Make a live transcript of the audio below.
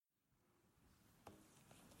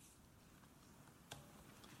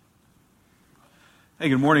Hey,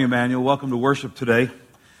 good morning, Emmanuel. Welcome to worship today.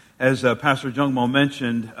 As Pastor Jungmo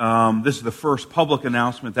mentioned, this is the first public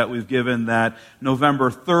announcement that we've given that November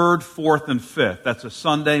 3rd, 4th, and 5th, that's a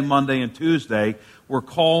Sunday, Monday, and Tuesday, we're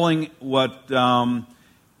calling what I'm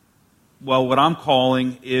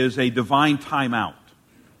calling is a divine timeout.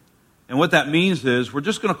 And what that means is we're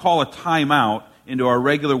just going to call a timeout into our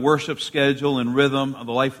regular worship schedule and rhythm of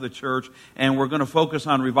the life of the church, and we're going to focus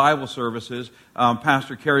on revival services.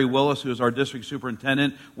 Pastor Kerry Willis, who is our district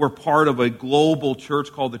superintendent, we're part of a global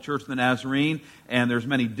church called the Church of the Nazarene, and there's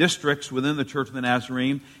many districts within the Church of the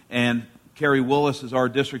Nazarene, and Kerry Willis is our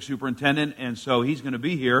district superintendent, and so he's going to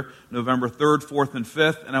be here November 3rd, 4th, and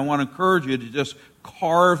 5th, and I want to encourage you to just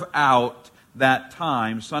carve out that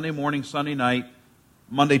time, Sunday morning, Sunday night,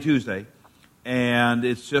 Monday, Tuesday, and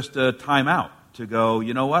it's just a timeout to go,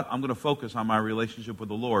 you know what, I'm going to focus on my relationship with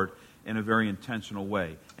the Lord in a very intentional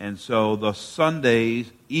way. And so the Sundays,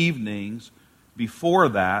 evenings before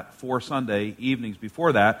that, 4 Sunday evenings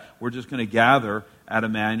before that, we're just going to gather at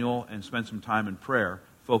Emmanuel and spend some time in prayer,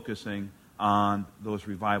 focusing on those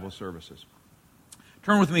revival services.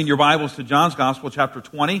 Turn with me in your Bibles to John's Gospel, chapter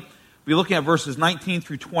 20. We'll be looking at verses 19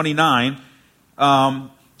 through 29.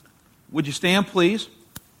 Would you stand, please,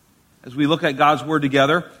 as we look at God's Word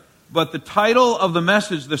together? But the title of the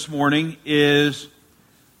message this morning is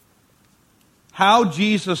How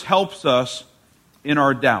Jesus Helps Us in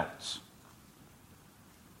Our Doubts.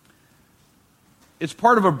 It's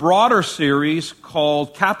part of a broader series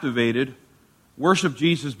called Captivated, Worship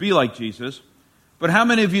Jesus, Be Like Jesus. But how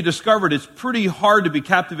many of you discovered it's pretty hard to be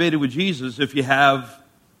captivated with Jesus if you have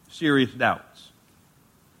serious doubts?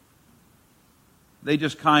 They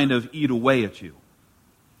just kind of eat away at you.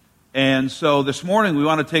 And so this morning we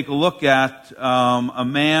want to take a look at a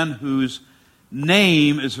man whose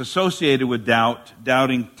name is associated with doubt,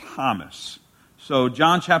 Doubting Thomas. So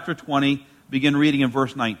John chapter 20, begin reading in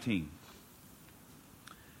verse 19.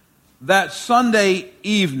 That Sunday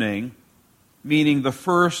evening, meaning the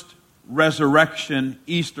first resurrection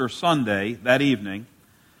Easter Sunday, that evening,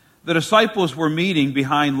 the disciples were meeting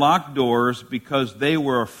behind locked doors because they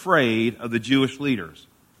were afraid of the Jewish leaders.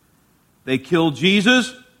 They killed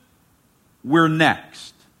Jesus. We're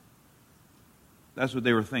next. That's what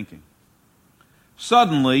they were thinking.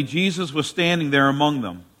 Suddenly, Jesus was standing there among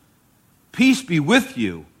them. "Peace be with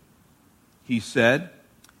you," he said.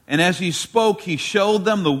 And as he spoke, he showed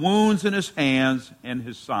them the wounds in his hands and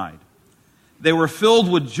his side. They were filled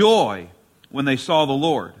with joy when they saw the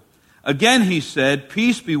Lord. Again he said,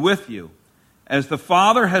 "Peace be with you. As the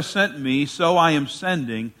Father has sent me, so I am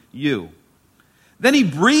sending you." Then he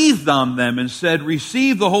breathed on them and said,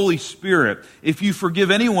 "Receive the Holy Spirit. If you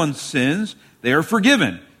forgive anyone's sins, they are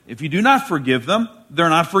forgiven. If you do not forgive them, they're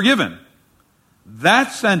not forgiven."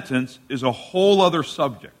 That sentence is a whole other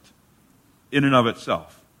subject in and of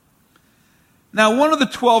itself. Now, one of the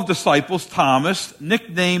 12 disciples, Thomas,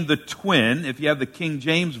 nicknamed the twin, if you have the King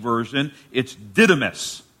James Version, it's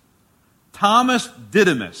Didymus. Thomas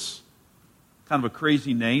Didymus. Kind of a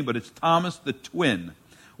crazy name, but it's Thomas the twin.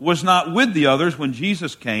 Was not with the others when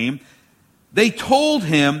Jesus came. They told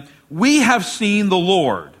him, "We have seen the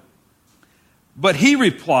Lord." But he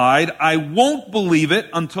replied, "I won't believe it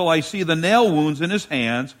until I see the nail wounds in his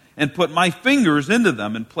hands and put my fingers into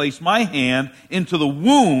them and place my hand into the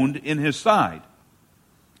wound in his side."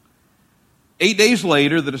 8 days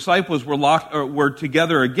later, the disciples were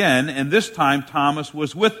together again, and this time Thomas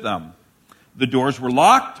was with them. The doors were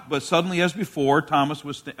locked, but suddenly, as before,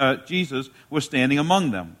 Jesus was standing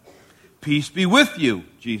among them. "Peace be with you,"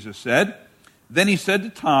 Jesus said. Then he said to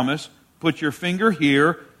Thomas, "Put your finger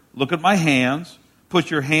here, look at my hands,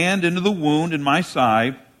 put your hand into the wound in my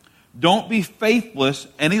side. Don't be faithless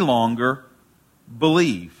any longer,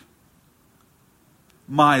 believe."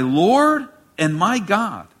 "My Lord and my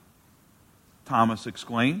God," Thomas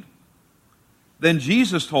exclaimed. Then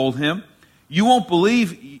Jesus told him, You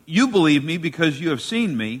believe me because you have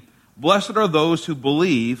seen me. Blessed are those who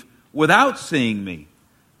believe without seeing me.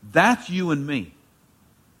 That's you and me.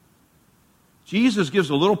 Jesus gives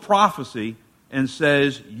a little prophecy and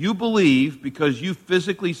says, you believe because you've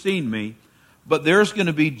physically seen me, but there's going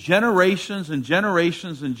to be generations and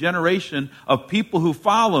generations and generation of people who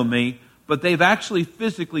follow me, but they've actually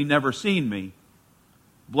physically never seen me.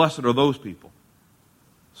 Blessed are those people.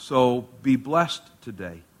 So be blessed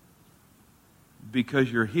today,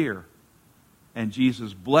 because you're here, and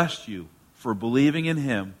Jesus blessed you for believing in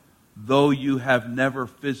him, though you have never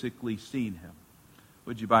physically seen him.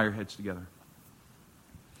 Would you bow your heads together?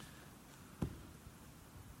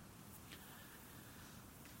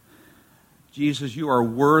 Jesus, you are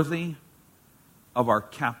worthy of our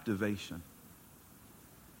captivation.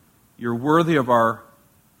 You're worthy of our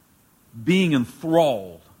being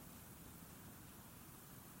enthralled.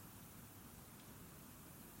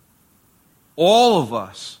 All of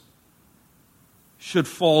us should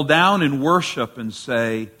fall down in worship and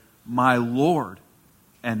say, my Lord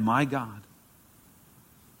and my God.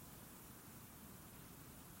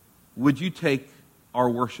 Would you take our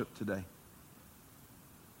worship today?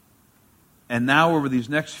 And now over these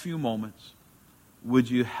next few moments, would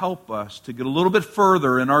you help us to get a little bit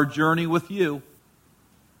further in our journey with you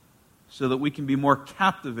so that we can be more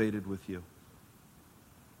captivated with you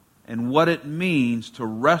and what it means to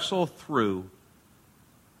wrestle through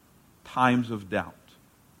times of doubt.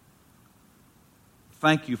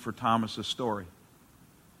 Thank you for Thomas's story.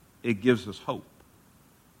 It gives us hope.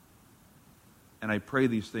 And I pray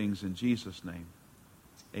these things in Jesus' name.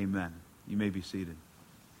 Amen. You may be seated.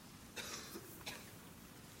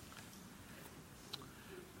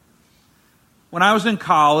 When I was in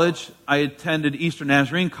college, I attended Eastern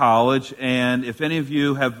Nazarene College, and if any of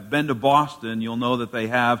you have been to Boston, you'll know that they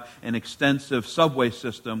have an extensive subway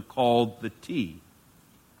system called the T.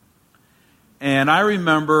 And I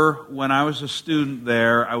remember when I was a student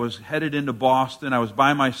there, I was headed into Boston. I was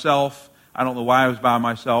by myself. I don't know why I was by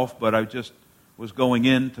myself, but I just was going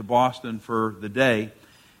into Boston for the day.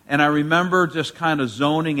 And I remember just kind of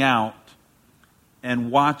zoning out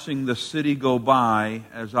and watching the city go by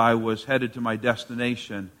as I was headed to my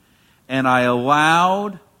destination. And I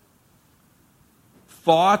allowed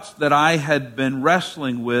thoughts that I had been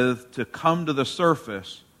wrestling with to come to the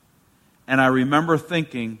surface. And I remember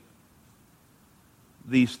thinking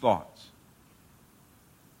these thoughts.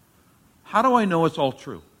 How do I know it's all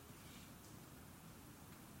true?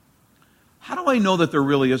 How do I know that there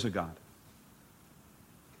really is a God?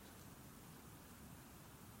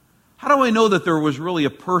 How do I know that there was really a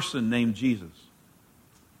person named Jesus?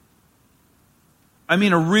 I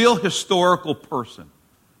mean, a real historical person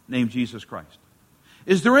named Jesus Christ.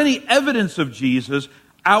 Is there any evidence of Jesus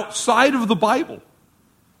outside of the Bible?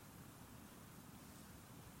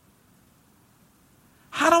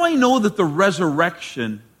 How do I know that the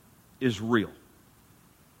resurrection is real?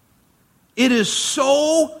 It is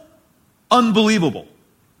so unbelievable,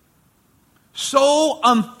 so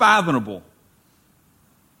unfathomable.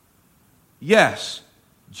 Yes,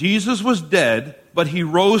 Jesus was dead, but he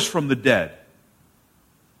rose from the dead.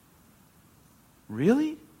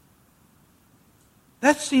 Really?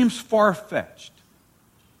 That seems far-fetched.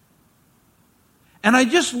 And I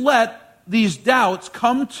just let these doubts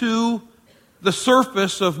come to the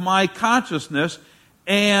surface of my consciousness,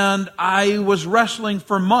 and I was wrestling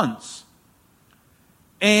for months.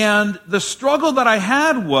 And the struggle that I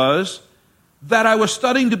had was that I was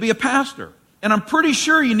studying to be a pastor. And I'm pretty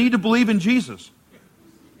sure you need to believe in Jesus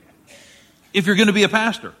if you're going to be a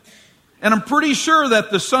pastor. And I'm pretty sure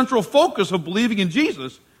that the central focus of believing in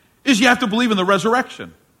Jesus is you have to believe in the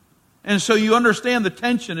resurrection. And so you understand the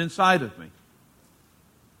tension inside of me.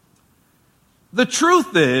 The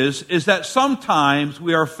truth is that sometimes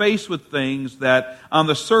we are faced with things that on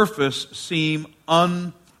the surface seem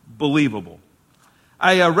unbelievable.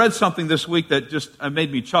 I read something this week that just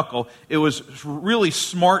made me chuckle. It was really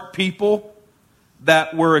smart people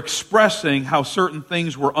that were expressing how certain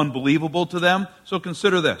things were unbelievable to them. So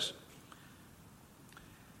consider this.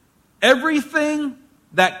 Everything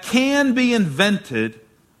that can be invented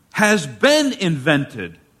has been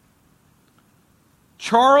invented.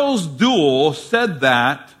 Charles Duell said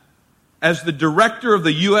that as the director of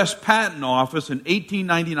the U.S. Patent Office in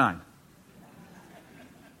 1899.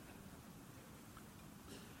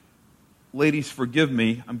 Ladies, forgive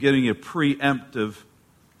me. I'm getting a preemptive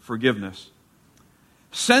forgiveness.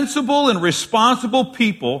 Sensible and responsible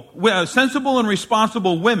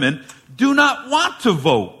women do not want to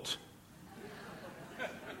vote.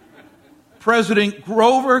 President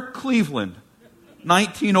Grover Cleveland,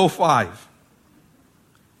 1905.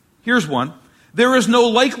 Here's one. There is no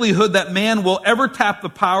likelihood that man will ever tap the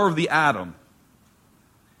power of the atom.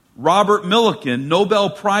 Robert Millikan, Nobel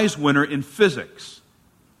Prize winner in physics,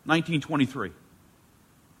 1923.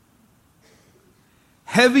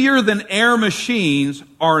 Heavier than air machines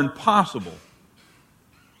are impossible.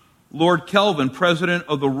 Lord Kelvin, president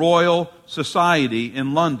of the Royal Society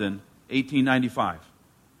in London, 1895.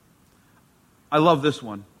 I love this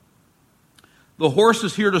one. The horse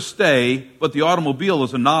is here to stay, but the automobile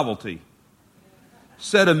is a novelty,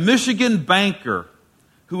 said a Michigan banker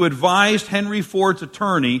who advised Henry Ford's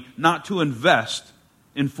attorney not to invest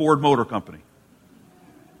in Ford Motor Company.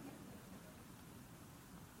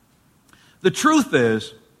 The truth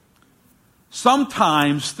is,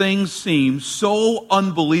 sometimes things seem so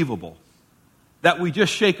unbelievable that we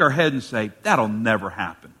just shake our head and say, that'll never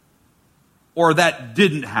happen. or that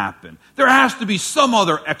didn't happen. There has to be some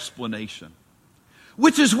other explanation.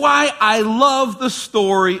 Which is why I love the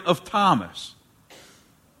story of Thomas.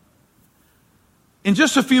 In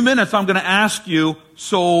just a few minutes, I'm going to ask you,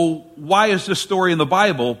 so why is this story in the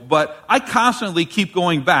Bible? But I constantly keep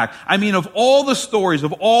going back. I mean, of all the stories,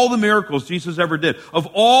 of all the miracles Jesus ever did, of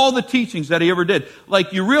all the teachings that he ever did,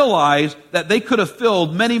 like you realize that they could have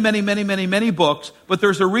filled many books, but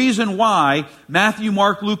there's a reason why Matthew,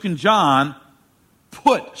 Mark, Luke, and John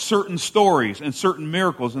put certain stories and certain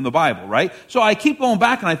miracles in the Bible, right? So I keep going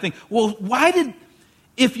back and I think, well,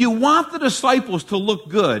 if you want the disciples to look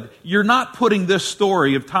good, you're not putting this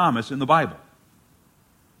story of Thomas in the Bible.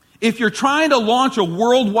 If you're trying to launch a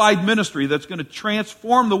worldwide ministry that's going to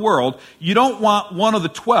transform the world, you don't want one of the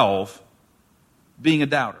 12 being a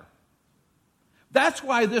doubter. That's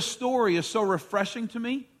why this story is so refreshing to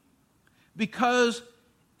me, because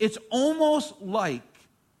it's almost like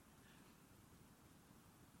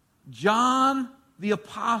John the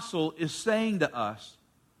Apostle is saying to us,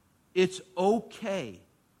 it's okay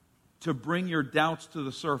to bring your doubts to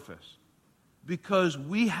the surface because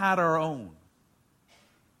we had our own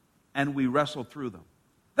and we wrestled through them.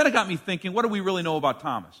 Then it got me thinking, what do we really know about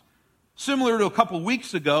Thomas? Similar to a couple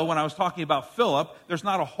weeks ago when I was talking about Philip, there's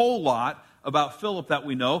not a whole lot about Philip that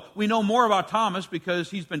we know. We know more about Thomas because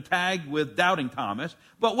he's been tagged with doubting Thomas.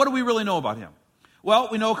 But what do we really know about him? Well,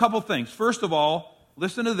 we know a couple things. First of all,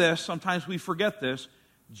 listen to this. Sometimes we forget this.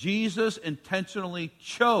 Jesus intentionally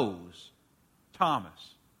chose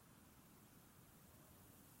Thomas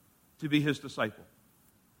to be his disciple.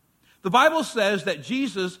 The Bible says that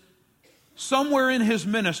Jesus, somewhere in his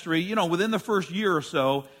ministry, within the first year or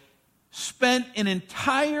so, spent an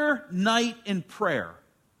entire night in prayer,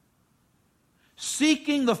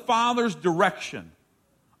 seeking the Father's direction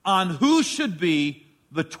on who should be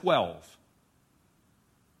the 12.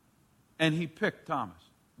 And he picked Thomas.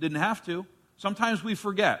 Didn't have to. Sometimes we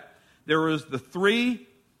forget. There was the 3,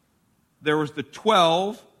 there was the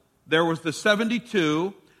 12, there was the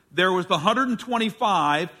 72, there was the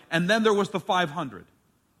 125, and then there was the 500.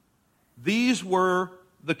 These were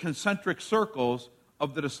the concentric circles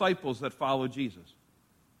of the disciples that followed Jesus.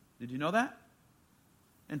 Did you know that?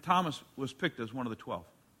 And Thomas was picked as one of the 12.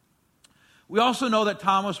 We also know that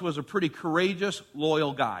Thomas was a pretty courageous,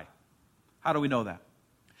 loyal guy. How do we know that?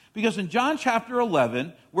 Because in John chapter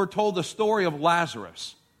 11, we're told the story of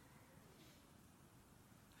Lazarus.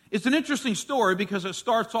 It's an interesting story because it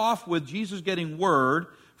starts off with Jesus getting word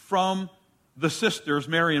from the sisters,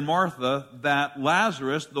 Mary and Martha, that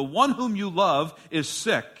Lazarus, the one whom you love, is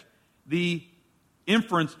sick. The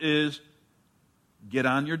inference is, get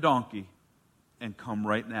on your donkey and come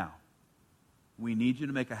right now. We need you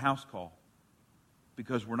to make a house call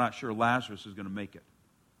because we're not sure Lazarus is going to make it.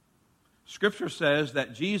 Scripture says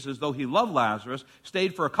that Jesus, though he loved Lazarus,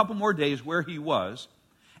 stayed for a couple more days where he was,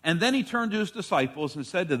 and then he turned to his disciples and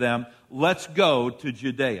said to them, let's go to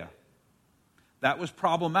Judea. That was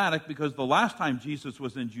problematic because the last time Jesus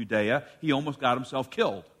was in Judea, he almost got himself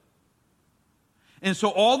killed. And so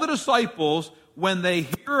all the disciples, when they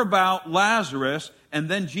hear about Lazarus and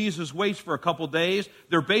then Jesus waits for a couple days,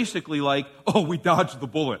 they're basically like, oh, we dodged the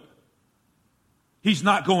bullet. He's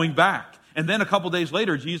not going back. And then a couple days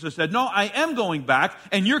later, Jesus said, no, I am going back,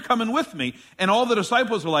 and you're coming with me. And all the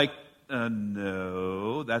disciples are like,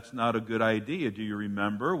 no, that's not a good idea. Do you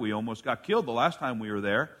remember? We almost got killed the last time we were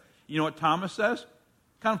there. You know what Thomas says?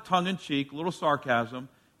 Kind of tongue-in-cheek, a little sarcasm.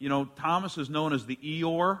 Thomas is known as the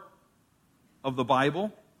Eeyore of the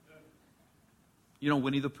Bible.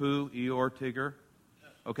 Winnie the Pooh, Eeyore, Tigger.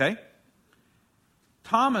 Okay?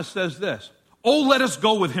 Thomas says this, oh, let us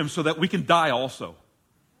go with him so that we can die also.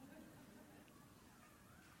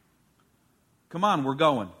 Come on, we're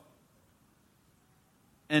going.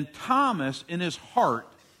 And Thomas, in his heart,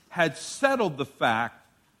 had settled the fact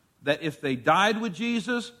that if they died with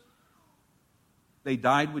Jesus, they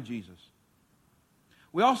died with Jesus.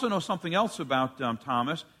 We also know something else about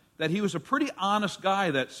Thomas, that he was a pretty honest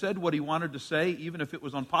guy that said what he wanted to say, even if it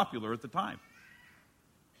was unpopular at the time.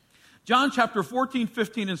 John chapter 14,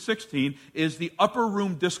 15, and 16 is the upper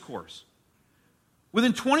room discourse.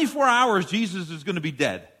 Within 24 hours, Jesus is going to be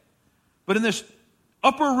dead. But in this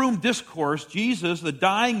upper room discourse, Jesus, the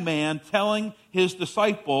dying man, telling his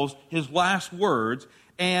disciples his last words,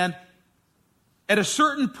 and at a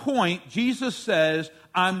certain point, Jesus says,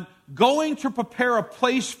 I'm going to prepare a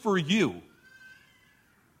place for you,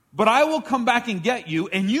 but I will come back and get you,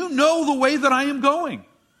 and you know the way that I am going.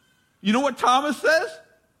 You know what Thomas says?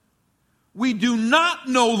 We do not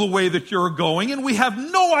know the way that you're going, and we have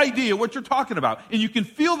no idea what you're talking about. And you can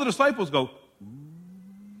feel the disciples go,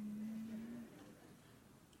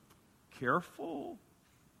 careful.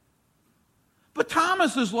 But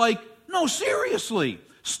Thomas is like, no, seriously,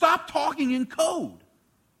 stop talking in code.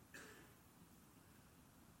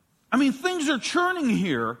 I mean, things are churning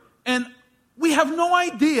here, and we have no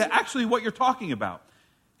idea actually what you're talking about.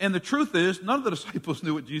 And the truth is, none of the disciples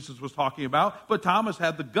knew what Jesus was talking about, but Thomas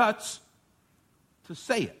had the guts to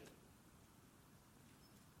say it.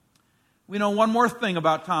 We know one more thing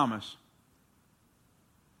about Thomas.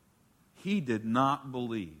 He did not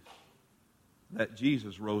believe that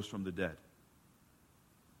Jesus rose from the dead.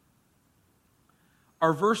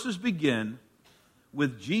 Our verses begin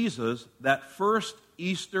with Jesus that first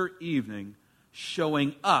Easter evening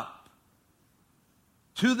showing up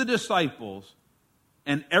to the disciples,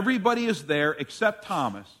 and everybody is there except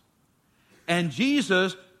Thomas. And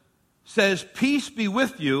Jesus says, "Peace be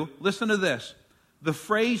with you." Listen to this. The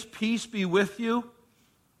phrase, "peace be with you,"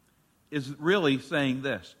 is really saying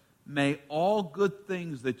this: may all good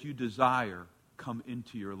things that you desire come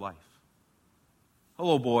into your life.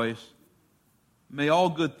 Hello, boys. May all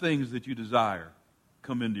good things that you desire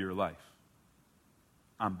come into your life.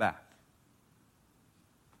 I'm back.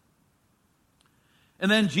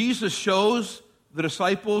 And then Jesus shows the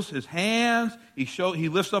disciples his hands. He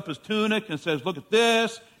lifts up his tunic and says, "Look at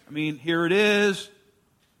this. I mean, here it is."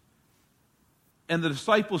 And the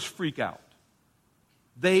disciples freak out.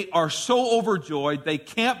 They are so overjoyed, they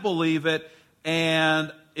can't believe it,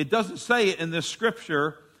 and it doesn't say it in this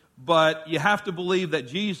scripture, but you have to believe that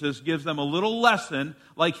Jesus gives them a little lesson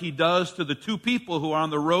like he does to the two people who are on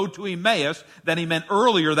the road to Emmaus that he meant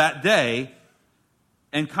earlier that day,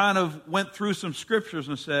 and kind of went through some scriptures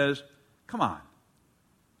and says, come on,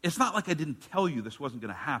 it's not like I didn't tell you this wasn't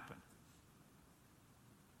going to happen.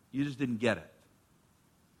 You just didn't get it.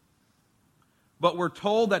 But we're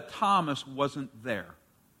told that Thomas wasn't there.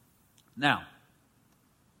 Now,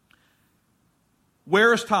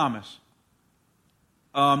 where is Thomas?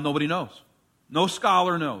 Nobody knows. No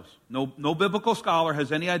scholar knows. No biblical scholar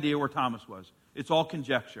has any idea where Thomas was. It's all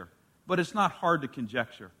conjecture. But it's not hard to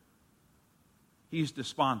conjecture. He's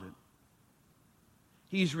despondent.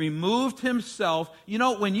 He's removed himself. You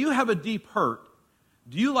know, when you have a deep hurt,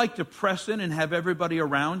 do you like to press in and have everybody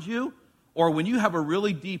around you? Or when you have a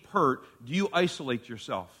really deep hurt, do you isolate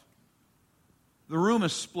yourself? The room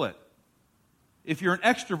is split. If you're an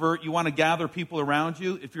extrovert, you want to gather people around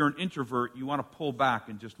you. If you're an introvert, you want to pull back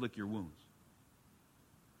and just lick your wounds.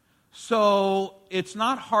 So it's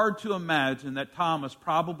not hard to imagine that Thomas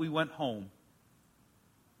probably went home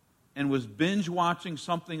and was binge watching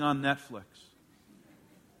something on Netflix.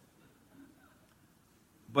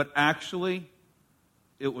 But actually,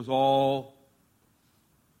 it was all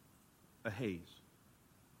a haze.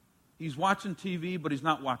 He's watching TV, but he's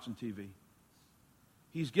not watching TV.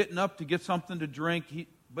 He's getting up to get something to drink,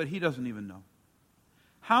 but he doesn't even know.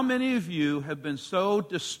 How many of you have been so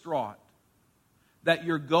distraught that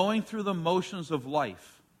you're going through the motions of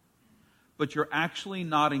life, but you're actually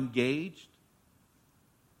not engaged?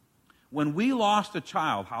 When we lost a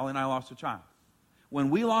child, Holly and I lost a child. When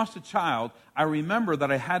we lost a child, I remember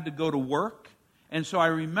that I had to go to work, and so I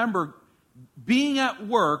remember being at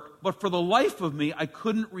work, but for the life of me, I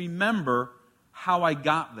couldn't remember how I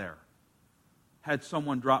got there. Had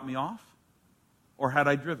someone dropped me off? Or had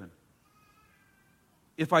I driven?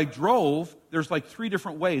 If I drove, there's like 3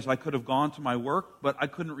 different ways I could have gone to my work, but I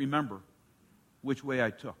couldn't remember which way I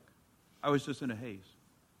took. I was just in a haze.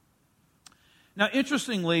 Now,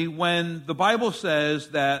 interestingly, when the Bible says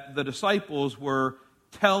that the disciples were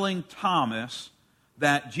telling Thomas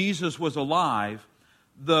that Jesus was alive,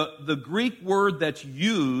 the Greek word that's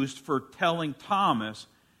used for telling Thomas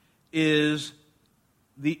is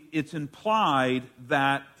it's implied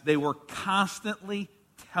that they were constantly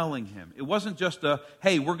telling him. It wasn't just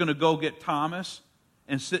hey, we're going to go get Thomas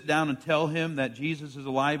and sit down and tell him that Jesus is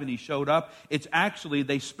alive and he showed up. It's actually,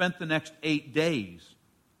 they spent the next 8 days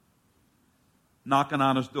knocking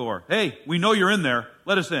on his door. Hey, we know you're in there.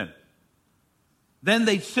 Let us in. Then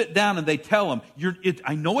they sit down and they tell him,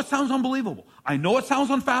 I know it sounds unbelievable. I know it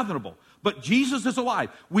sounds unfathomable. But Jesus is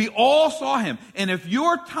alive. We all saw him. And if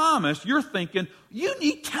you're Thomas, you're thinking, you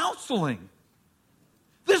need counseling.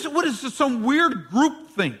 What is this, some weird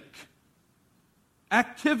groupthink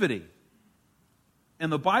activity?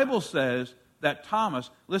 And the Bible says that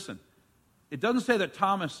Thomas, listen, it doesn't say that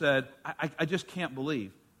Thomas said, I just can't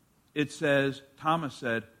believe. It says, Thomas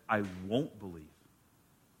said, I won't believe.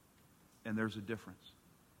 And there's a difference.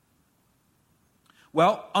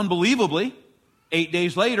 Well, unbelievably, 8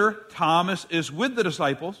 days later, Thomas is with the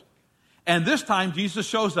disciples, and this time Jesus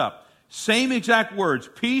shows up. Same exact words,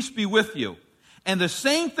 peace be with you. And the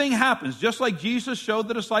same thing happens, just like Jesus showed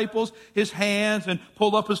the disciples his hands and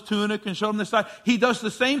pulled up his tunic and showed them the side. He does the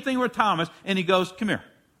same thing with Thomas, and he goes, come here,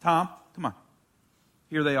 Tom, come on.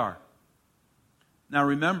 Here they are. Now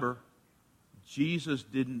remember, Jesus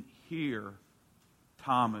didn't hear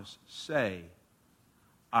Thomas say,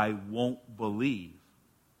 I won't believe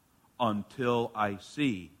until I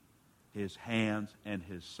see his hands and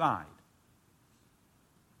his side.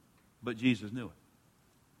 But Jesus knew it.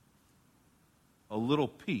 A little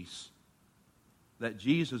piece that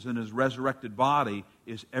Jesus in his resurrected body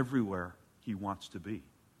is everywhere he wants to be,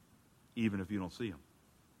 even if you don't see him.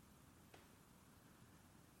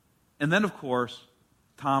 And then, of course,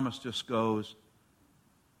 Thomas just goes,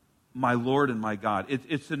 my Lord and my God.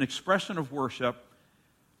 It's an expression of worship.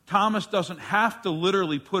 Thomas doesn't have to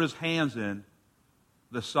literally put his hands in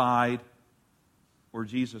the side or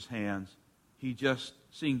Jesus' hands. He just,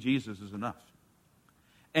 seeing Jesus is enough.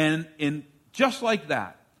 And just like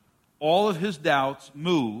that, all of his doubts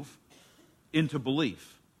move into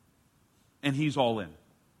belief. And he's all in.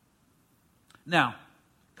 Now,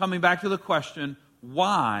 coming back to the question,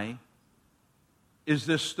 why is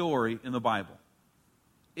this story in the Bible?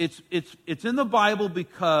 It's in the Bible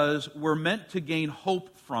because we're meant to gain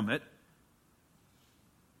hope from it.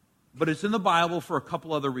 But it's in the Bible for a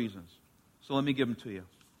couple other reasons. So let me give them to you.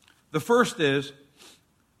 The first is,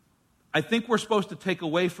 I think we're supposed to take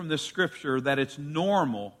away from this scripture that it's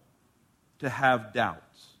normal to have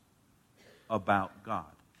doubts about God.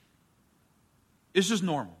 It's just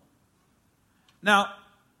normal. Now,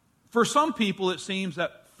 for some people, it seems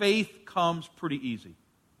that faith comes pretty easy.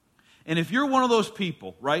 And if you're one of those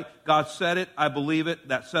people, right, God said it, I believe it,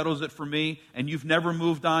 that settles it for me, and you've never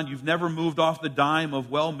moved on, you've never moved off the dime of,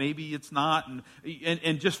 well, maybe it's not,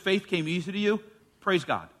 and just faith came easy to you, praise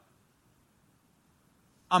God.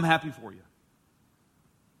 I'm happy for you.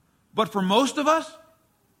 But for most of us,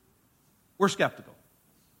 we're skeptical.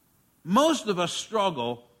 Most of us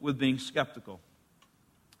struggle with being skeptical.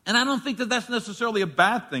 And I don't think that that's necessarily a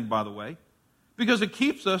bad thing, by the way, because it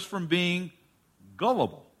keeps us from being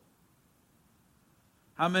gullible.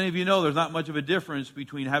 How many of you know there's not much of a difference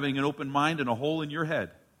between having an open mind and a hole in your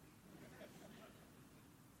head?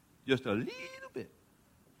 Just a little bit.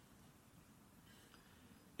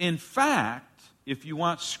 In fact, if you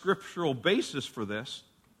want scriptural basis for this,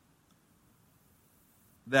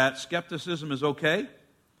 that skepticism is okay,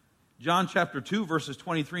 John chapter 2, verses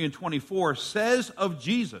 23 and 24 says of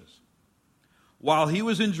Jesus, while he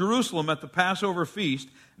was in Jerusalem at the Passover feast,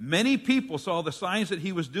 many people saw the signs that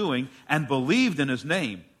he was doing and believed in his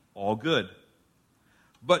name. All good.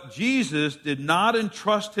 But Jesus did not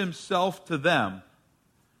entrust himself to them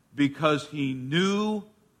because he knew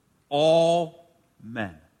all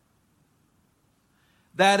men.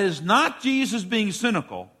 That is not Jesus being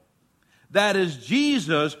cynical. That is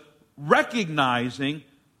Jesus recognizing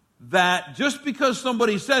that just because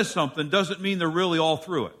somebody says something doesn't mean they're really all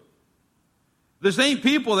through it. The same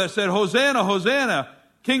people that said, Hosanna, Hosanna,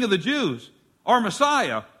 King of the Jews, our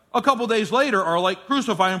Messiah, a couple days later are like,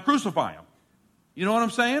 crucify him, crucify him. You know what I'm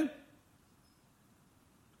saying?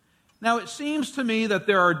 Now, it seems to me that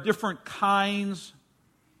there are different kinds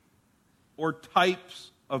or types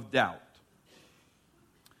of doubt.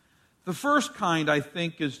 The first kind, I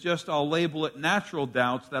think, is just, I'll label it natural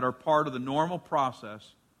doubts that are part of the normal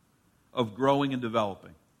process of growing and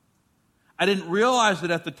developing. I didn't realize it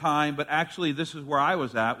at the time, but actually this is where I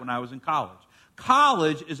was at when I was in college.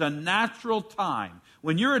 College is a natural time.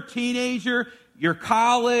 When you're a teenager, you're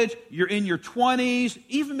college, you're in your 20s,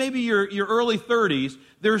 even maybe your early 30s,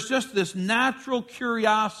 there's just this natural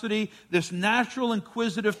curiosity, this natural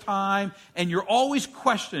inquisitive time, and you're always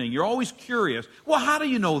questioning, you're always curious. Well, how do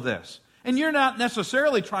you know this? And you're not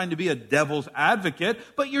necessarily trying to be a devil's advocate,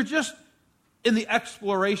 but you're just in the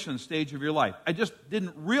exploration stage of your life. I just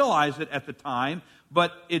didn't realize it at the time,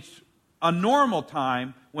 but it's a normal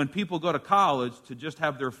time when people go to college to just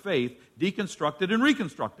have their faith deconstructed and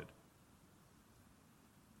reconstructed.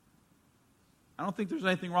 I don't think there's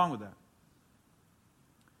anything wrong with that.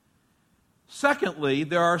 Secondly,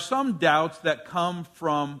 there are some doubts that come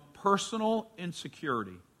from personal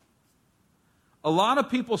insecurity. A lot of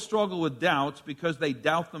people struggle with doubts because they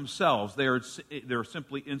doubt themselves. They're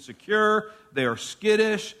simply insecure. They are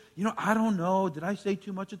skittish. You know, I don't know. Did I say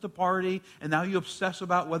too much at the party? And now you obsess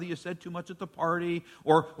about whether you said too much at the party.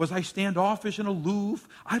 Or was I standoffish and aloof?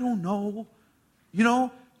 I don't know. You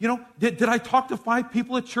know, did I talk to 5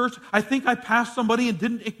 people at church? I think I passed somebody and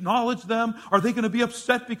didn't acknowledge them. Are they going to be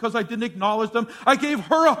upset because I didn't acknowledge them? I gave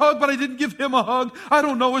her a hug, but I didn't give him a hug. I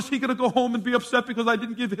don't know. Is he going to go home and be upset because I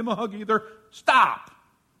didn't give him a hug either? Stop.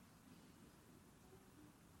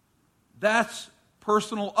 That's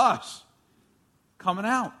personal us coming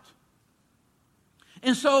out.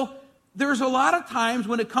 And so there's a lot of times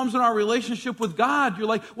when it comes in our relationship with God, you're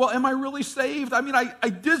like, well, am I really saved? I mean, I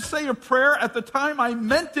did say a prayer at the time, I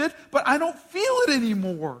meant it, but I don't feel it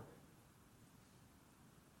anymore.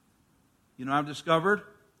 You know what I've discovered?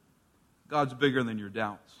 God's bigger than your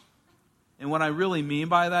doubts. And what I really mean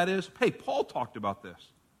by that is, hey, Paul talked about this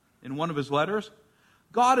in one of his letters.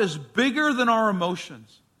 God is bigger than our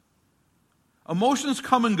emotions. Emotions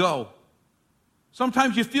come and go.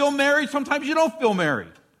 Sometimes you feel married, sometimes you don't feel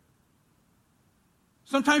married.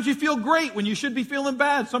 Sometimes you feel great when you should be feeling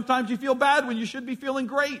bad. Sometimes you feel bad when you should be feeling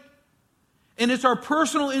great. And it's our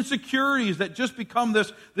personal insecurities that just become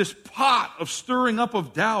this pot of stirring up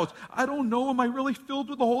of doubts. I don't know, am I really filled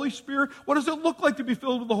with the Holy Spirit? What does it look like to be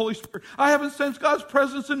filled with the Holy Spirit? I haven't sensed God's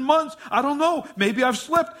presence in months. I don't know. Maybe I've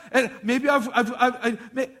slept. And maybe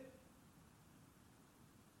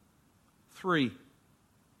Three,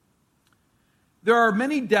 there are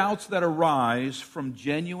many doubts that arise from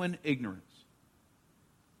genuine ignorance.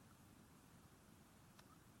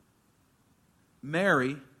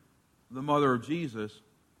 Mary, the mother of Jesus,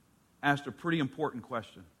 asked a pretty important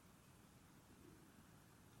question.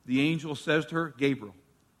 The angel says to her, Gabriel,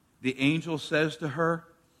 the angel says to her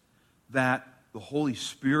that the Holy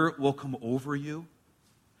Spirit will come over you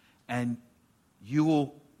and you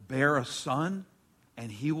will bear a son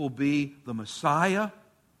and he will be the Messiah.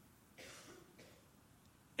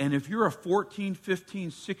 And if you're a 14, 15,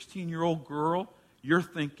 16-year-old girl, you're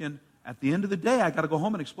thinking, at the end of the day, I got to go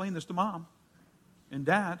home and explain this to Mom and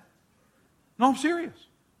Dad. No, I'm serious.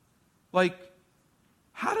 Like,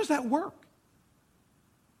 how does that work?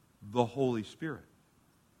 The Holy Spirit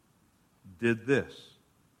did this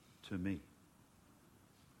to me.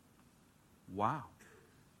 Wow.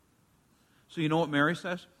 So you know what Mary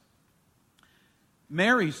says?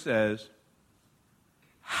 Mary says,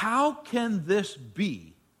 how can this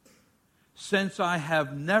be since I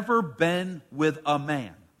have never been with a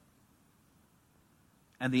man?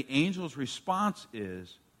 And the angel's response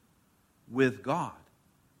is, with God,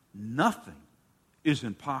 nothing is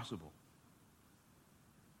impossible.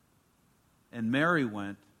 And Mary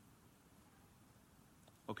went,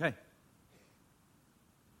 okay,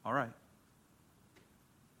 all right,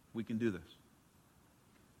 we can do this.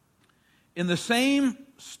 In the same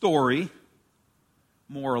story,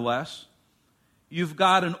 more or less, you've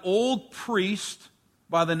got an old priest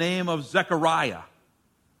by the name of Zechariah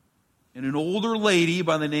and an older lady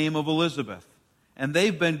by the name of Elizabeth. And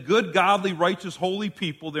they've been good, godly, righteous, holy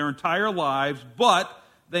people their entire lives, but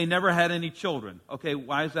they never had any children. Okay,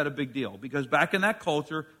 why is that a big deal? Because back in that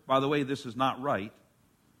culture, by the way, this is not right,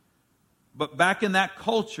 but back in that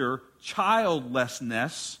culture,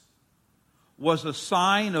 childlessness was a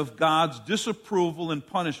sign of God's disapproval and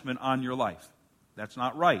punishment on your life. That's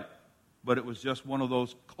not right, but it was just one of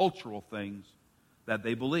those cultural things that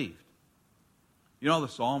they believed. You know, the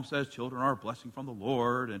psalm says, children are a blessing from the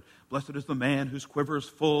Lord, and blessed is the man whose quiver is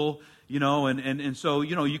full, and so,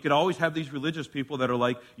 you could always have these religious people that are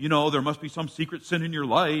like, there must be some secret sin in your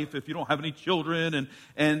life if you don't have any children,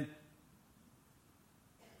 and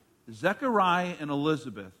Zechariah and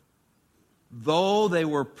Elizabeth, though they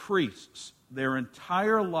were priests, their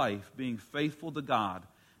entire life being faithful to God,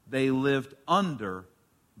 they lived under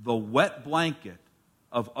the wet blanket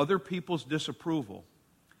of other people's disapproval,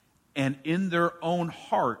 and in their own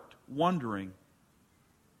heart wondering,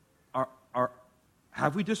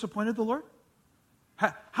 have we disappointed the Lord?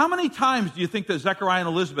 How many times do you think that Zechariah and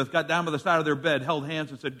Elizabeth got down by the side of their bed, held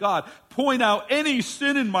hands, and said, God, point out any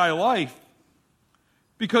sin in my life?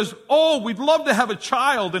 Because, we'd love to have a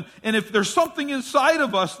child, and if there's something inside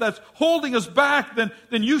of us that's holding us back,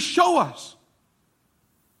 then you show us.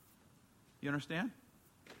 You understand?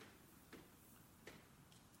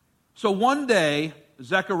 So one day,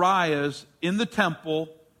 Zechariah's in the temple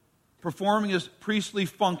performing his priestly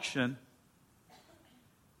function,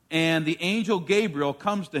 and the angel Gabriel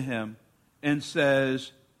comes to him and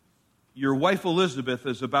says, your wife Elizabeth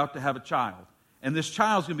is about to have a child. And this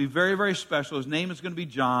child's going to be very, very special. His name is going to be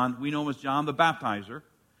John. We know him as John the Baptizer.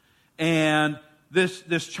 And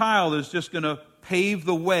this child is just going to pave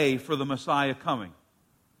the way for the Messiah coming.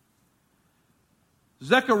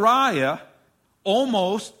 Zechariah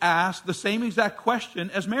almost asked the same exact question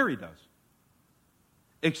as Mary does,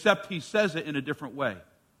 except he says it in a different way.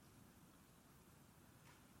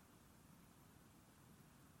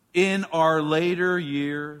 In our later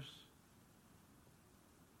years,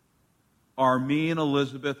 are me and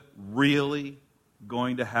Elizabeth really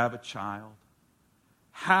going to have a child?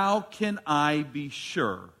 How can I be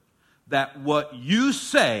sure that what you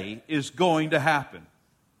say is going to happen?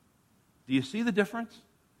 Do you see the difference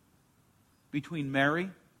between Mary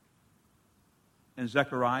and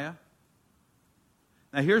Zechariah?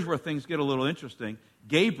 Now here's where things get a little interesting.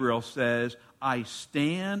 Gabriel says, I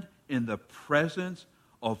stand in the presence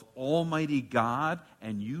of Almighty God,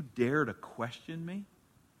 and you dare to question me?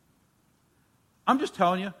 I'm just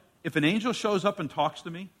telling you, if an angel shows up and talks to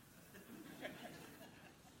me,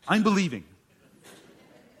 I'm believing.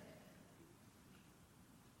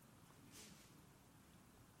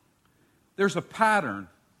 There's a pattern.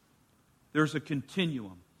 There's a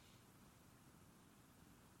continuum.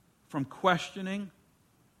 From questioning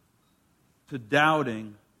to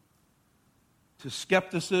doubting to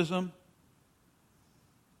skepticism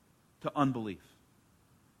to unbelief.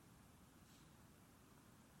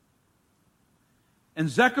 And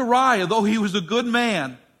Zechariah, though he was a good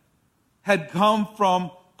man, had come from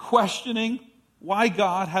questioning, why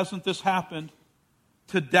God hasn't this happened,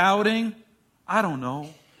 to doubting, I don't know.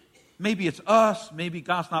 Maybe it's us. Maybe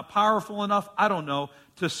God's not powerful enough. I don't know.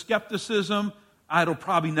 To skepticism, it'll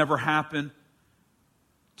probably never happen.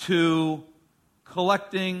 To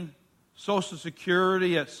collecting Social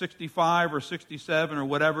Security at 65 or 67 or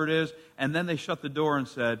whatever it is, and then they shut the door and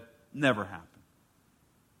said, never happened.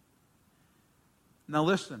 Now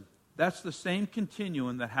listen, that's the same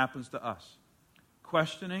continuum that happens to us.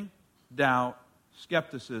 Questioning, doubt,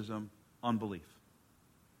 skepticism, unbelief.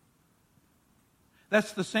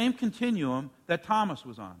 That's the same continuum that Thomas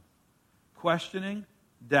was on. Questioning,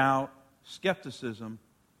 doubt, skepticism,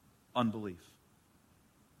 unbelief.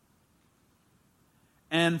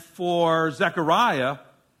 And for Zechariah,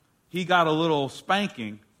 he got a little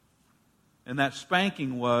spanking, and that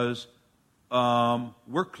spanking was,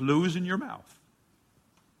 we're closing your mouth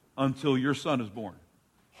until your son is born.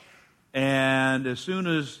 And as soon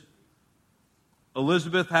as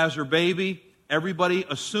Elizabeth has her baby, everybody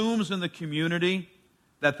assumes in the community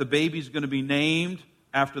that the baby's going to be named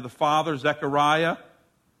after the father, Zechariah.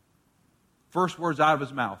 First words out of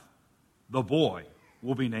his mouth, the boy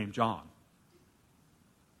will be named John.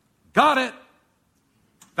 Got it.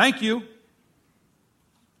 Thank you.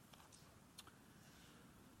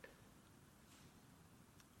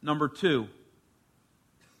 Number 2,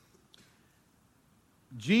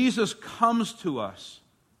 Jesus comes to us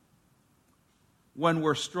when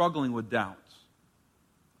we're struggling with doubts.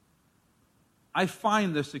 I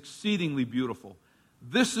find this exceedingly beautiful.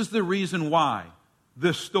 This is the reason why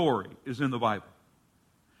this story is in the Bible.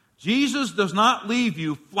 Jesus does not leave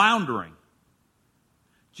you floundering.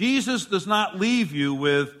 Jesus does not leave you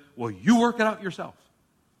with, well, you work it out yourself.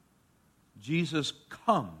 Jesus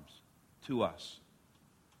comes to us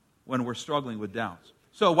when we're struggling with doubts.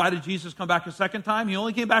 So why did Jesus come back a second time? He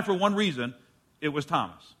only came back for one reason. It was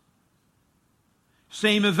Thomas.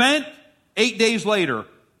 Same event, 8 days later,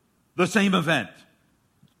 the same event.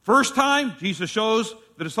 First time, Jesus shows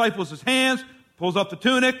the disciples his hands, pulls up the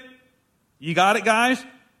tunic. You got it, guys?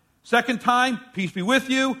 Second time, peace be with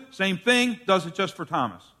you. Same thing, does it just for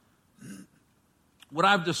Thomas. What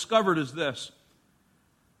I've discovered is this.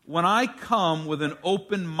 When I come with an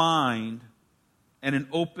open mind and an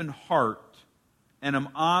open heart and am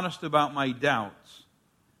honest about my doubts,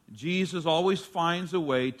 Jesus always finds a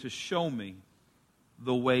way to show me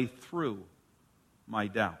the way through my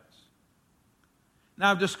doubts. Now,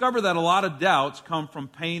 I've discovered that a lot of doubts come from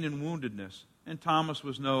pain and woundedness, and Thomas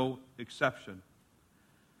was no exception.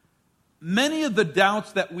 Many of the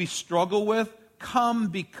doubts that we struggle with come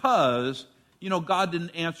because, God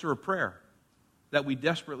didn't answer a prayer that we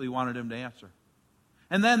desperately wanted him to answer.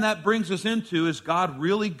 And then that brings us into, is God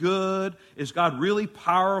really good? Is God really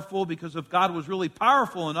powerful? Because if God was really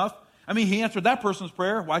powerful enough, he answered that person's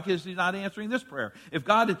prayer. Why is he not answering this prayer? If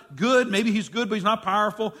God is good, maybe he's good, but he's not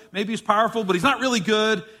powerful. Maybe he's powerful, but he's not really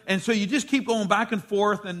good. And so you just keep going back and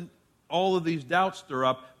forth, and all of these doubts stir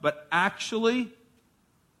up. But actually,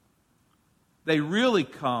 they really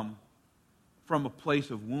come from a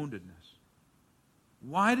place of woundedness.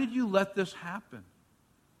 Why did you let this happen?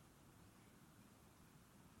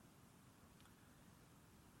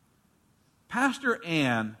 Pastor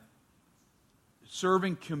Ann,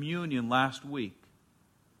 serving communion last week,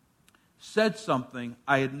 said something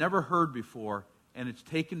I had never heard before, and it's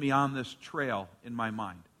taken me on this trail in my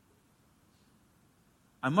mind.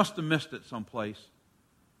 I must have missed it someplace,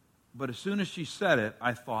 but as soon as she said it,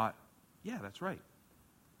 I thought, yeah, that's right.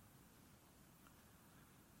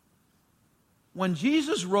 When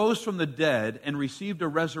Jesus rose from the dead and received a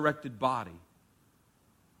resurrected body,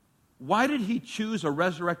 why did he choose a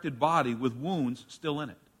resurrected body with wounds still in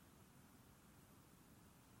it?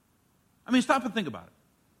 Stop and think about it.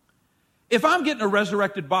 If I'm getting a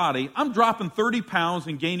resurrected body, I'm dropping 30 pounds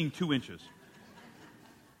and gaining 2 inches.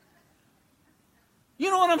 You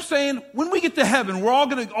know what I'm saying? When we get to heaven, all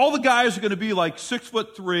the guys are going to be like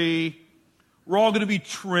 6'3". We're all going to be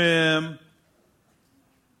trim.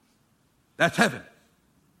 That's heaven.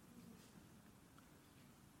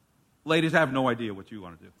 Ladies, I have no idea what you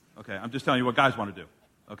want to do. Okay, I'm just telling you what guys want to do.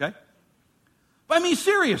 Okay? But I mean,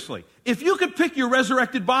 seriously, if you could pick your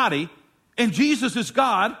resurrected body and Jesus is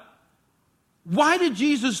God, why did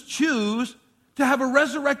Jesus choose to have a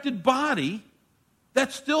resurrected body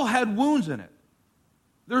that still had wounds in it?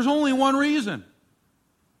 There's only one reason.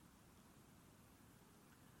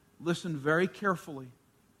 Listen very carefully.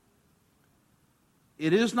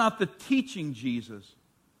 It is not the teaching Jesus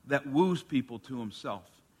that woos people to himself.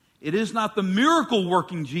 It is not the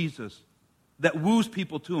miracle-working Jesus that woos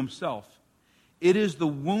people to himself. It is the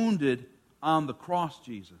wounded on the cross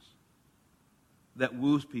Jesus that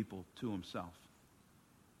woos people to himself.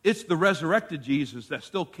 It's the resurrected Jesus that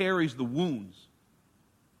still carries the wounds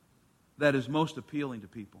that is most appealing to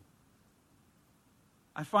people.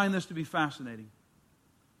 I find this to be fascinating.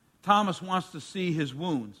 Thomas wants to see his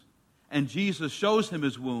wounds, and Jesus shows him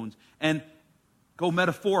his wounds. And go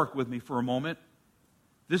metaphoric with me for a moment.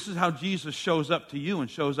 This is how Jesus shows up to you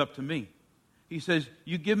and shows up to me. He says,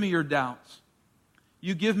 you give me your doubts.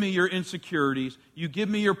 You give me your insecurities. You give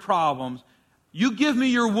me your problems. You give me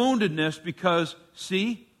your woundedness because,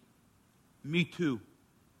 see, me too.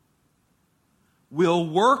 We'll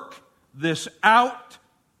work this out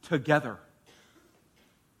together.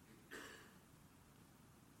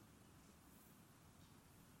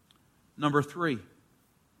 Number 3,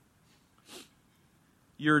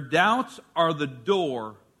 your doubts are the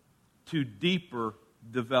door to deeper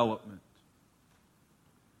development.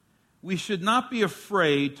 We should not be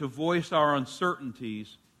afraid to voice our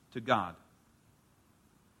uncertainties to God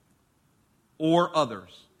or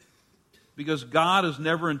others, because God is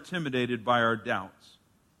never intimidated by our doubts.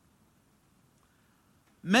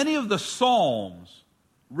 Many of the Psalms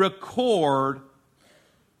record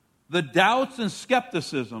the doubts and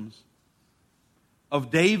skepticisms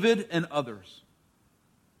of David and others.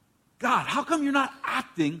 God, how come you're not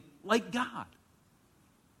acting like God?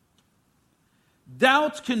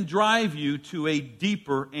 Doubts can drive you to a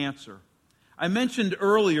deeper answer. I mentioned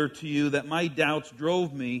earlier to you that my doubts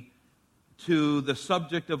drove me to the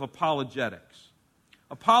subject of apologetics.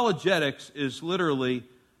 Apologetics is literally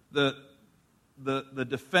the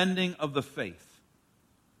defending of the faith.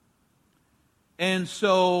 And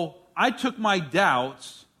so I took my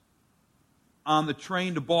doubts on the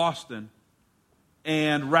train to Boston,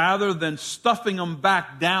 and rather than stuffing them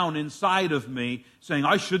back down inside of me, saying,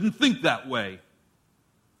 I shouldn't think that way,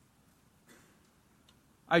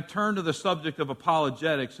 I turned to the subject of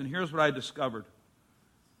apologetics, and here's what I discovered.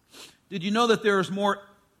 Did you know that there is more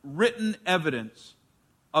written evidence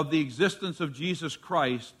of the existence of Jesus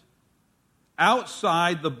Christ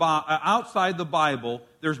outside the Bible?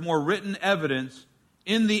 There's more written evidence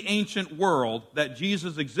in the ancient world that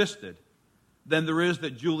Jesus existed than there is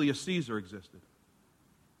that Julius Caesar existed.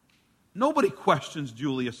 Nobody questions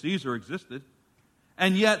Julius Caesar existed.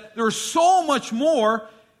 And yet there's so much more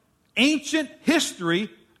ancient history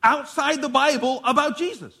outside the Bible about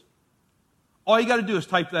Jesus. All you got to do is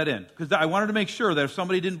type that in, because I wanted to make sure that if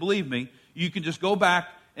somebody didn't believe me, you can just go back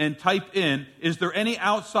and type in, is there any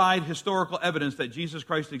outside historical evidence that Jesus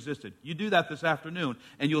Christ existed? You do that this afternoon,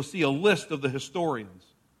 and you'll see a list of the historians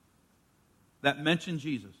that mention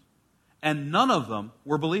Jesus. And none of them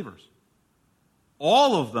were believers.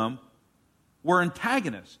 All of them were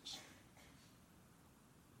antagonists.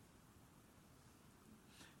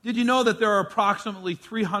 Did you know that there are approximately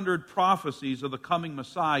 300 prophecies of the coming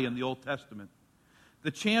Messiah in the Old Testament?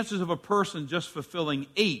 The chances of a person just fulfilling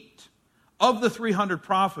 8 of the 300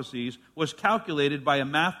 prophecies was calculated by a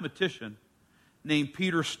mathematician named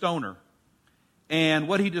Peter Stoner. And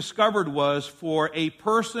what he discovered was for a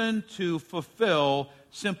person to fulfill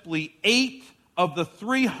simply 8 of the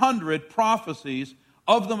 300 prophecies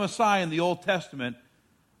of the Messiah in the Old Testament,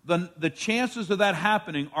 the chances of that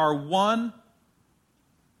happening are 1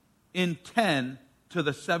 in 10 to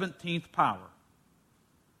the 17th power.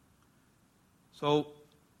 So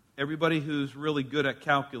everybody who's really good at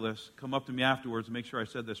calculus, come up to me afterwards and make sure I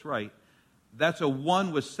said this right. That's a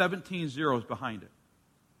 1 with 17 zeros behind it.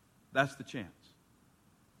 That's the chance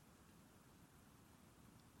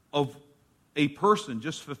of a person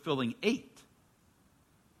just fulfilling 8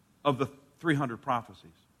 of the 300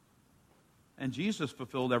 prophecies. And Jesus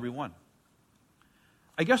fulfilled every one.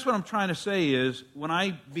 I guess what I'm trying to say is, when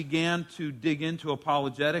I began to dig into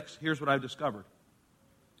apologetics, here's what I've discovered.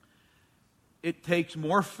 It takes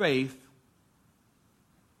more faith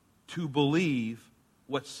to believe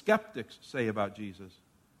what skeptics say about Jesus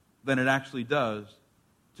than it actually does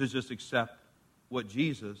to just accept what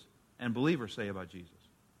Jesus and believers say about Jesus.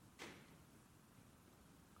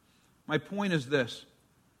 My point is this: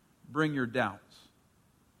 bring your doubts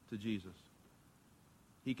to Jesus.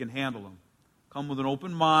 He can handle them. Come with an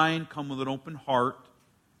open mind, come with an open heart,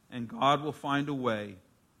 and God will find a way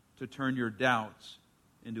to turn your doubts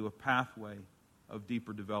into a pathway of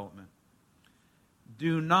deeper development.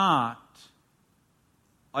 Do not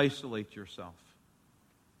isolate yourself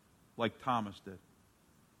like Thomas did.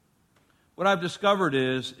 What I've discovered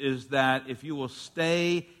is that if you will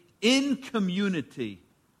stay in community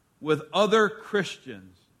with other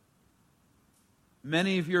Christians,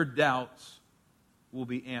 many of your doubts will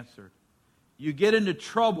be answered. You get into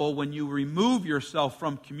trouble when you remove yourself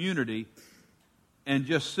from community and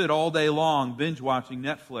just sit all day long binge watching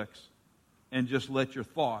Netflix and just let your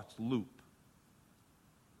thoughts loop.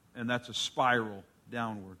 And that's a spiral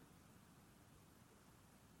downward.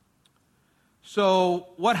 So,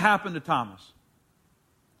 what happened to Thomas?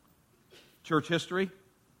 Church history?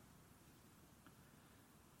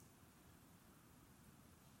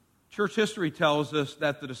 Church history tells us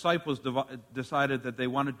that the disciples decided that they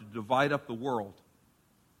wanted to divide up the world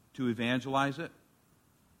to evangelize it.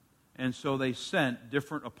 And so they sent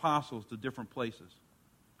different apostles to different places.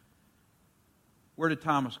 Where did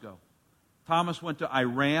Thomas go? Thomas went to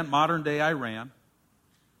Iran, modern-day Iran.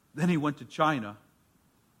 Then he went to China.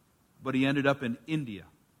 But he ended up in India,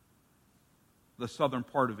 the southern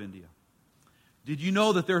part of India. Did you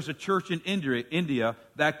know that there's a church in India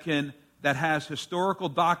that has historical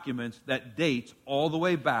documents that dates all the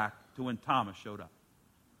way back to when Thomas showed up?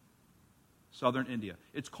 Southern India.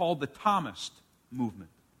 It's called the Thomist movement.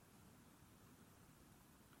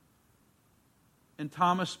 And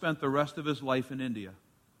Thomas spent the rest of his life in India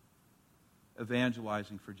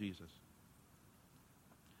evangelizing for Jesus.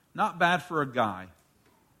 Not bad for a guy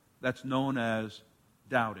that's known as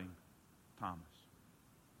Doubting Thomas.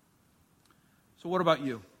 So what about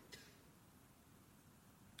you?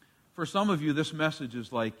 For some of you, this message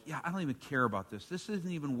is like, yeah, I don't even care about this. This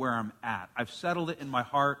isn't even where I'm at. I've settled it in my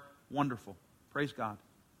heart. Wonderful. Praise God.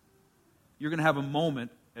 You're going to have a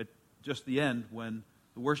moment at just the end when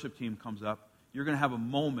the worship team comes up. You're going to have a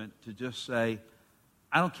moment to just say,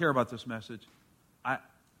 I don't care about this message.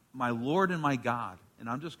 My Lord and my God, and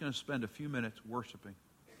I'm just going to spend a few minutes worshiping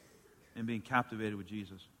and being captivated with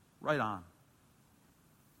Jesus. Right on.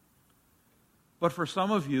 But for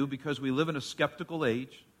some of you, because we live in a skeptical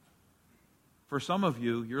age, for some of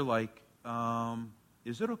you, you're like,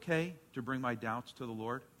 is it okay to bring my doubts to the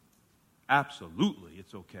Lord? Absolutely,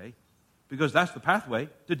 it's okay. Because that's the pathway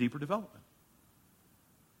to deeper development.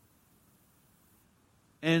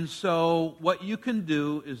 And so what you can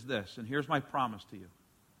do is this, and here's my promise to you.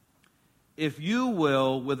 If you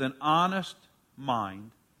will, with an honest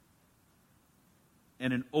mind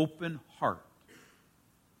and an open heart,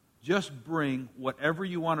 just bring whatever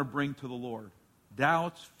you want to bring to the Lord.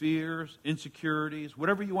 Doubts, fears, insecurities,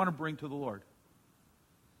 whatever you want to bring to the Lord.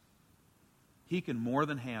 He can more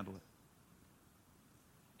than handle it.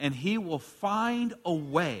 And He will find a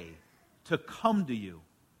way to come to you.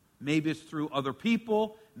 Maybe it's through other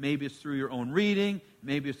people, maybe it's through your own reading,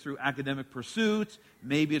 maybe it's through academic pursuits,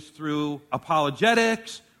 maybe it's through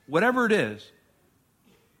apologetics, whatever it is.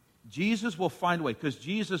 Jesus will find a way, because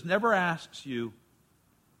Jesus never asks you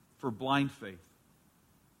for blind faith.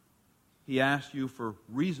 He asks you for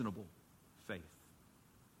reasonable faith.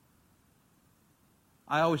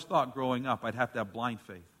 I always thought growing up I'd have to have blind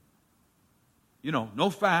faith. You know,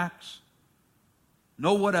 no facts,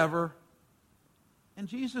 no whatever. And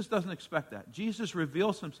Jesus doesn't expect that. Jesus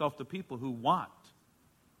reveals Himself to people who want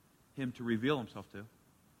Him to reveal Himself to.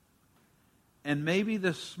 And maybe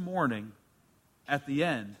this morning, at the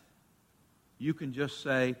end, you can just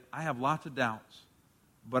say, I have lots of doubts,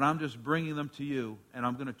 but I'm just bringing them to you, and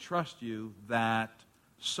I'm going to trust you that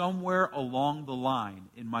somewhere along the line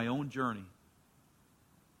in my own journey,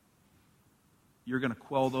 you're going to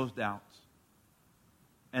quell those doubts.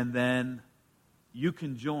 And then you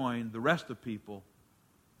can join the rest of people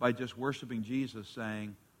by just worshiping Jesus,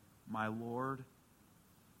 saying, my Lord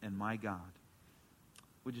and my God.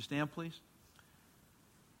 Would you stand, please?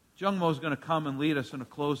 Jung Mo is going to come and lead us in a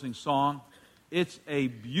closing song. It's a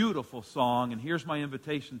beautiful song, and here's my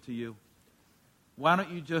invitation to you. Why don't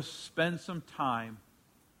you just spend some time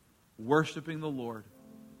worshiping the Lord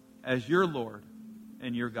as your Lord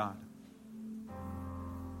and your God?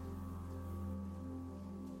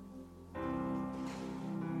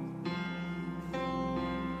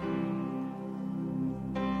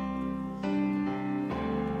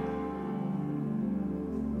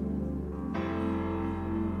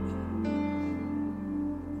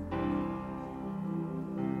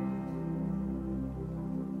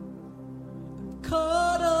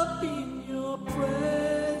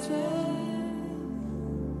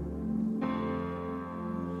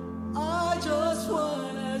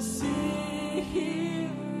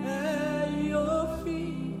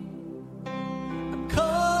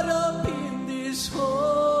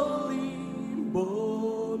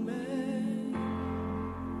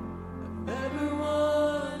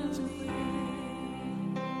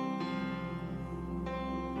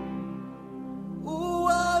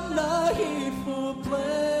 for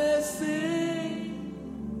blessing.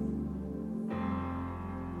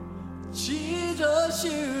 Jesus,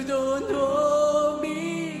 you don't owe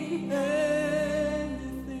me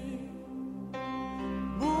anything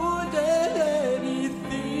more than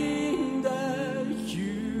anything that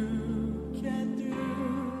you can do.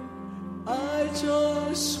 I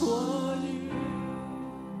just want you.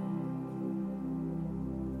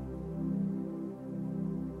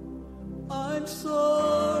 I'm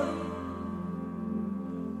sorry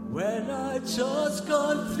when I just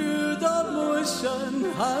gone through the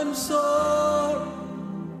motion. I'm sorry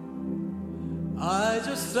I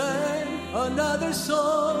just sang another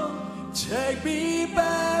song. Take me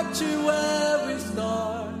back to where we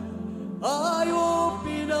start. I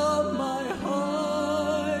open up my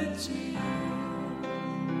heart to you.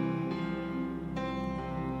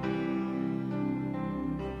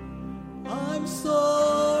 I'm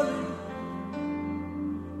sorry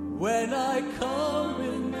when I come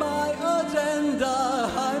with my agenda.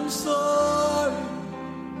 I'm sorry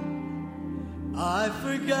I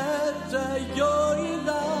forget that you're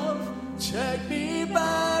enough. Take me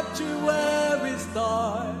back to where we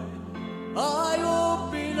start. I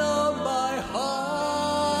open up my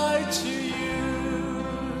heart to you.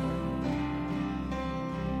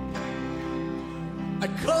 I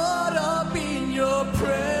caught up in your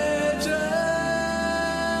presence.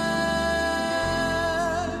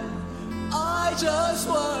 I just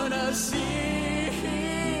wanna see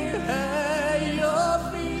at your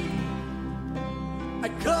feet. I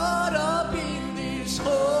caught up in this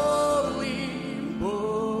holy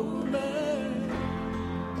moment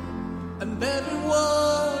and never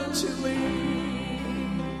want to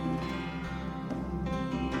leave.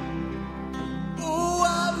 Oh,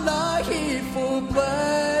 I'm not here for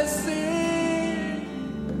blessing.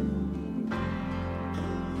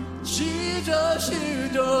 Jesus, you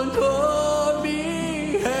don't owe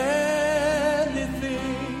me anything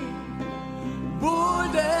more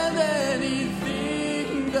than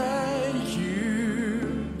anything that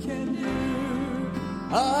you can do.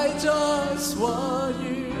 I just want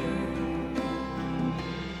you.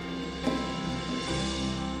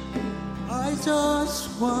 I just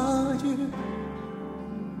want you.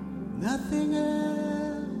 Nothing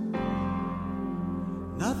else.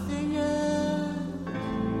 Nothing else.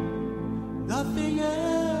 Nothing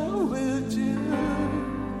else will do.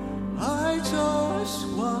 I just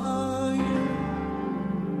want you.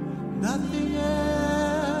 Nothing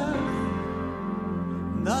else.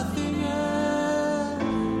 Nothing else.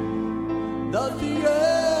 Nothing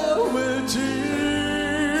else will do.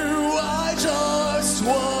 I just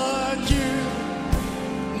want you.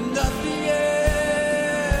 Nothing else.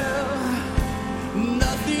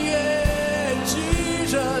 Nothing else.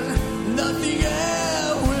 Jesus. Nothing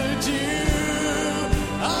else will do.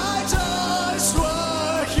 I just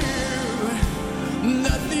want you.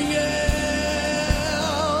 Nothing else.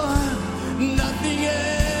 Nothing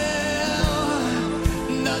else.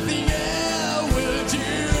 Nothing else will do.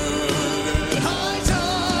 I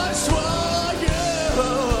just want you.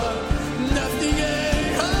 Nothing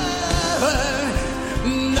else.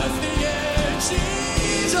 Nothing else.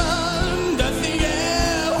 Jesus. Nothing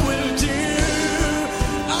else will do.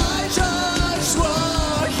 I just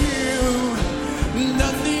want you.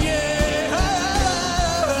 Nothing else.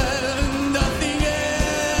 Nothing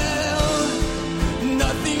else.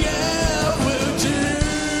 Nothing else will do.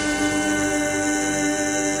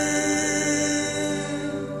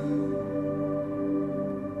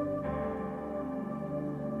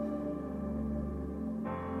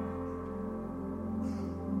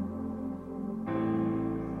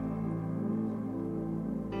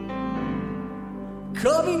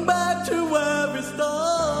 Coming back to where we start.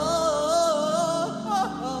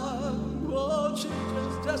 Oh,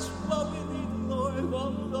 Jesus, that's what we need, Lord.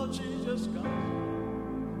 Oh, Jesus, God.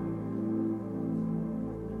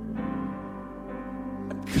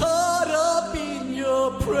 I'm caught up in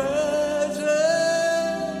your presence.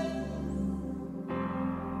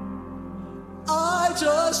 I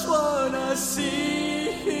just wanna see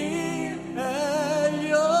at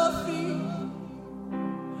your feet.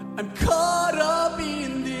 I'm caught up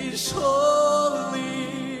in this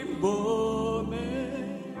holy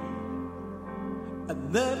moment. I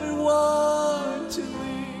never want to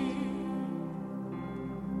leave.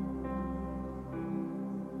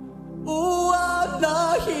 Oh, I'm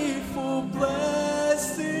not here for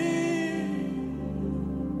blessing.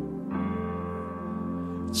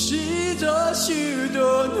 Jesus, you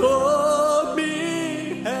don't owe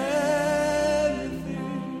me anything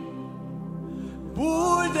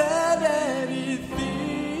more than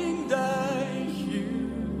anything that you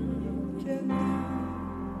can do.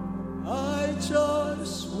 I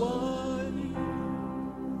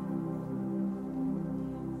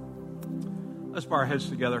Let's bow our heads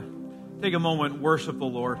together. Take a moment and worship the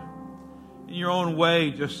Lord. In your own way,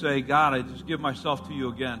 just say, God, I just give myself to you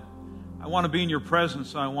again. I want to be in your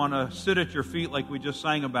presence. I want to sit at your feet like we just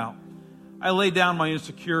sang about. I lay down my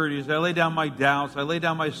insecurities. I lay down my doubts. I lay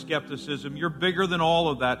down my skepticism. You're bigger than all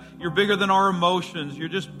of that. You're bigger than our emotions. You're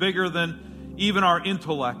just bigger than even our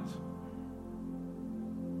intellect.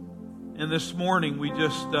 And this morning, we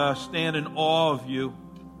just stand in awe of you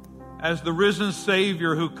as the risen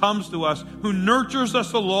Savior who comes to us, who nurtures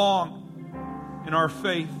us along in our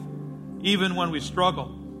faith, even when we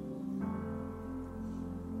struggle.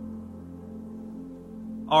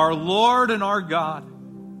 Our Lord and our God,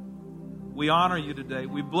 we honor you today.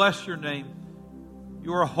 We bless your name.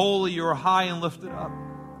 You are holy, you are high and lifted up.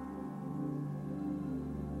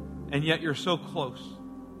 And yet you're so close.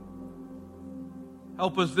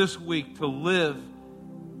 Help us this week to live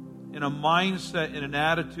in a mindset and an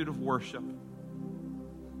attitude of worship.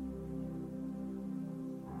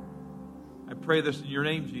 I pray this in your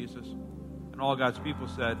name, Jesus. And all God's people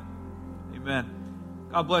said, amen.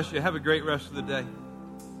 God bless you. Have a great rest of the day.